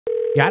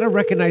Yeah, I don't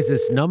recognize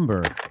this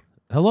number.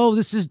 Hello,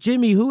 this is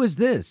Jimmy. Who is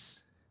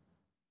this?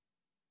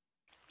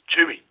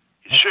 Jimmy,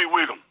 it's Shea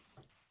Whigham.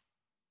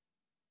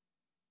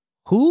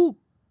 Who?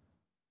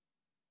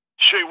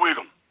 Shea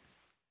Whigham.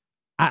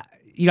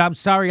 I'm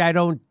sorry, I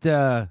don't.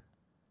 I'm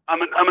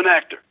an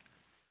actor.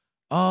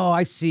 Oh,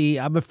 I see.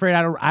 I'm afraid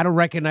I don't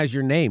recognize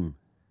your name.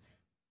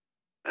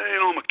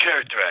 I'm a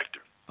character actor.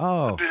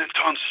 Oh. I've been in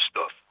tons of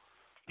stuff.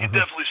 You've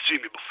definitely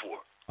seen me before.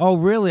 Oh,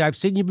 really? I've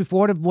seen you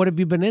before. What have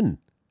you been in?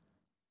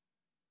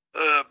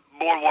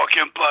 Boardwalk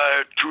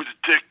Empire, True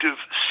Detective,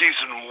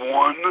 Season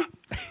 1.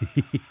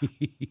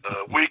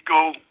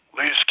 Waco,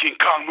 latest King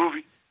Kong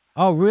movie.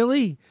 Oh,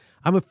 really?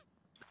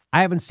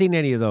 I haven't seen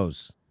any of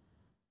those.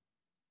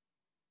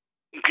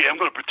 Okay, I'm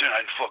going to pretend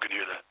I didn't fucking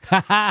hear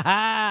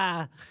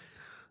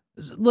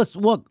that.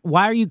 Listen, look,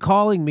 why are you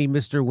calling me,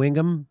 Mr.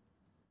 Whigham?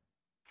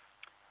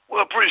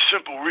 Well, a pretty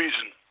simple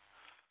reason.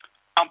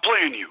 I'm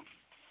playing you.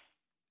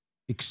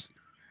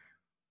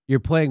 You're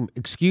playing,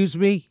 excuse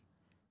me?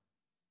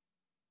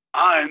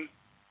 I'm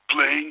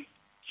playing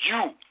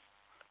you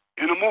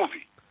in a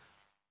movie.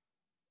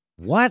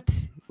 What?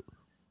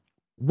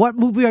 What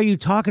movie are you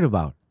talking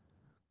about?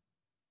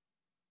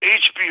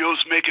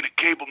 HBO's making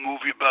a cable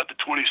movie about the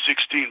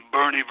 2016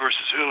 Bernie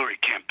versus Hillary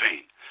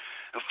campaign.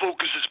 It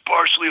focuses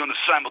partially on the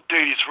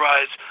simultaneous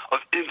rise of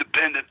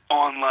independent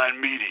online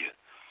media.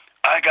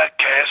 I got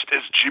cast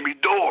as Jimmy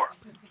Dore.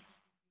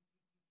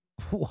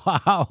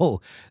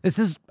 Wow. This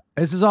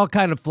is all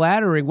kind of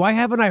flattering. Why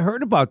haven't I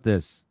heard about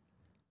this?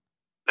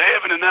 They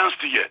haven't announced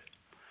it yet.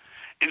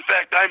 In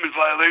fact, I'm in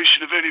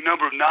violation of any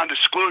number of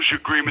non-disclosure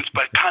agreements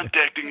by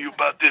contacting you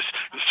about this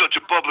in such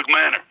a public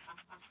manner.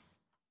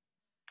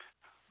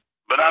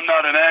 But I'm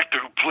not an actor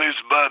who plays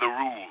by the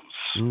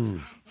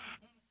rules.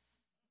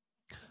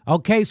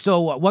 Okay,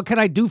 so what can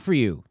I do for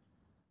you?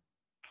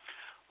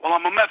 Well,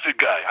 I'm a method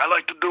guy. I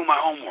like to do my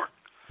homework.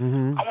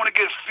 I want to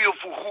get a feel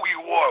for who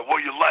you are,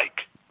 what you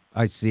like.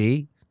 I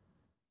see.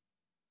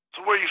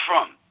 So where are you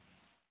from?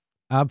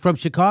 I'm from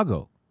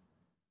Chicago.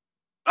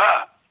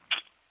 Ah,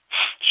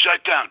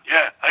 Chi-Town.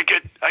 Yeah, I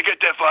get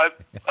that vibe.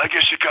 I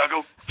get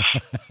Chicago.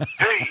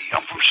 Hey,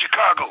 I'm from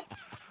Chicago.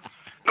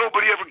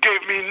 Nobody ever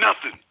gave me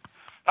nothing.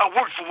 I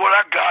worked for what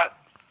I got.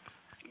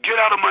 Get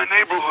out of my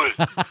neighborhood.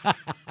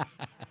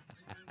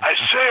 I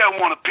say I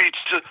want a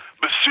pizza,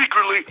 but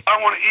secretly I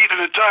want to eat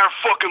an entire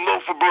fucking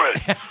loaf of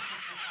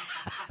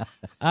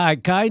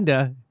bread.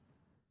 Kinda.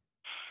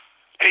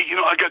 Hey,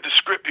 I got the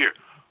script here.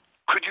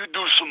 Could you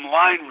do some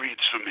line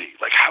reads for me,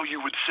 like how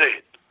you would say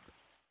it?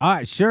 All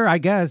right, sure, I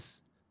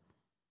guess.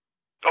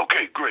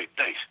 Okay, great,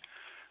 thanks.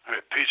 All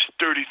right, page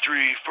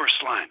 33,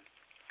 first line.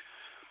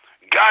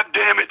 God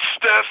damn it,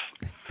 Steph.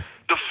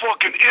 The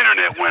fucking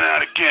internet went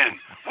out again.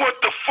 What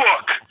the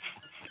fuck?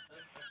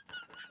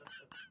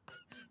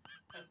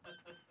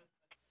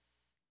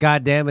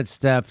 God damn it,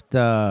 Steph.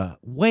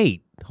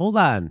 Wait, hold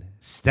on.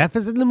 Steph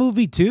is in the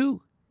movie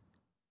too?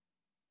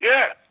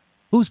 Yeah.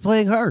 Who's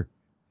playing her?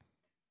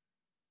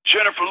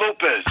 Jennifer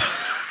Lopez.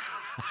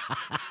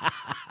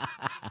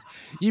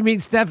 You mean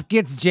Steph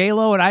gets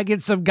J-Lo and I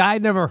get some guy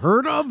never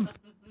heard of?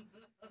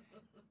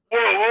 Whoa,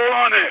 hold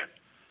on there.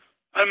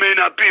 I may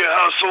not be a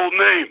household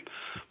name,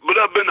 but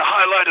I've been the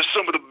highlight of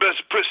some of the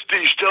best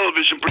prestige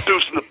television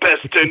produced in the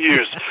past 10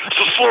 years.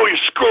 So slow your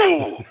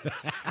scroll.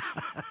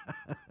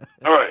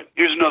 All right,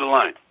 here's another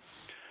line.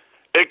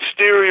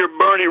 Exterior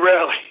Bernie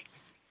rally.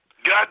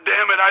 God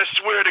damn it, I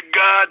swear to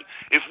God,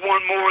 if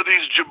one more of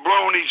these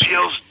jabronis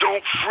yells,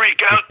 "Don't freak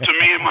out" to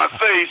me in my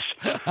face,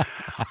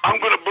 I'm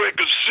going to break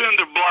a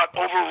cinder block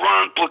over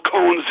Ron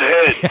Placone's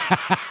head.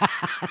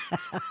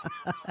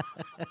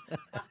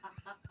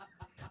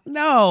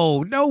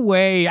 No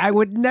way. I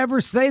would never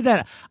say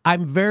that.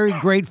 I'm very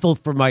grateful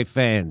for my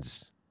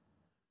fans.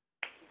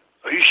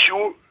 Are you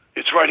sure?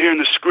 It's right here in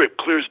the script,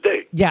 clear as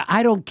day. Yeah,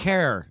 I don't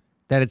care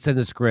that it's in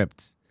the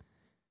script.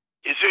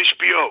 It's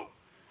HBO.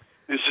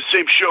 It's the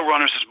same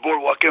showrunners as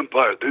Boardwalk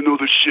Empire. They know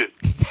their shit.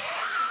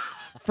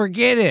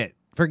 Forget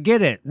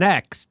it.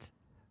 Next.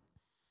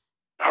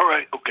 All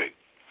right, okay.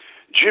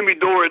 Jimmy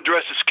Dore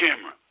addresses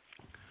camera.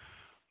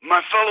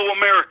 My fellow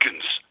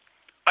Americans,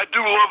 I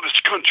do love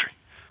this country,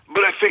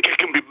 but I think it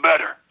can be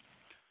better.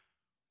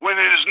 When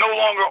it is no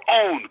longer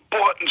owned,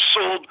 bought, and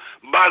sold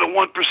by the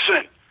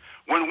 1%.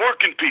 When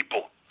working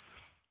people.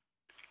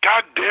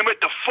 God damn it,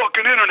 the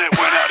fucking internet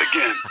went out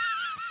again.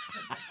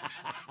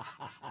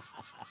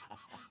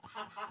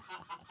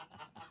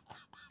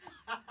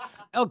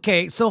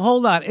 Okay, so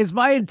hold on. Is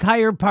my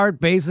entire part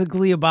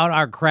basically about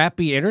our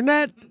crappy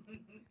internet?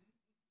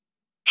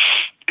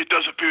 It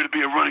does appear to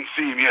be a running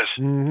theme, yes.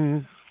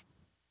 Mm-hmm.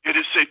 It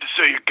is safe to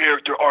say your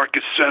character arc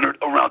is centered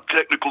around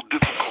technical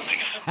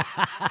difficulties.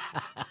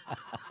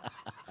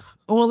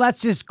 Well,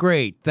 that's just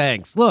great.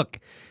 Thanks. Look,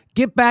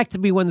 get back to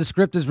me when the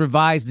script is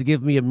revised to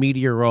give me a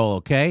meteor role,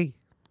 okay?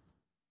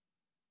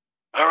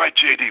 All right,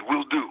 JD,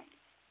 will do.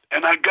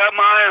 And I got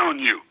my eye on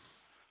you.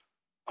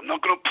 I'm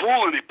not going to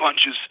pull any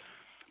punches,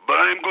 but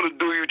I am going to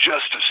do you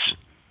justice.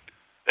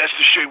 That's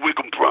the Shea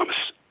Whigham promise.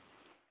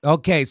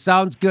 Okay,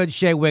 sounds good,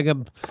 Shea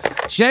Whigham.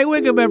 Shea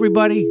Whigham,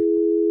 everybody.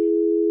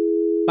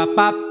 Ba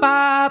ba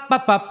ba ba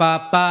ba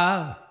ba ba.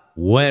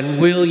 When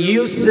will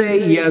you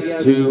say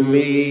yes to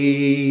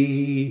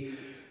me?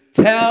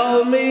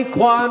 Tell me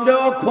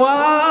quando,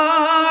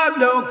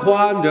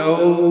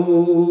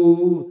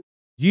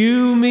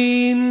 you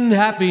mean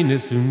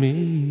happiness to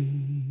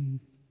me.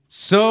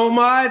 So,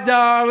 my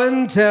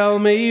darling, tell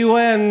me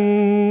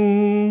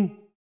when.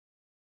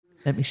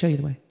 Let me show you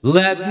the way.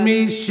 Let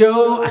me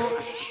show.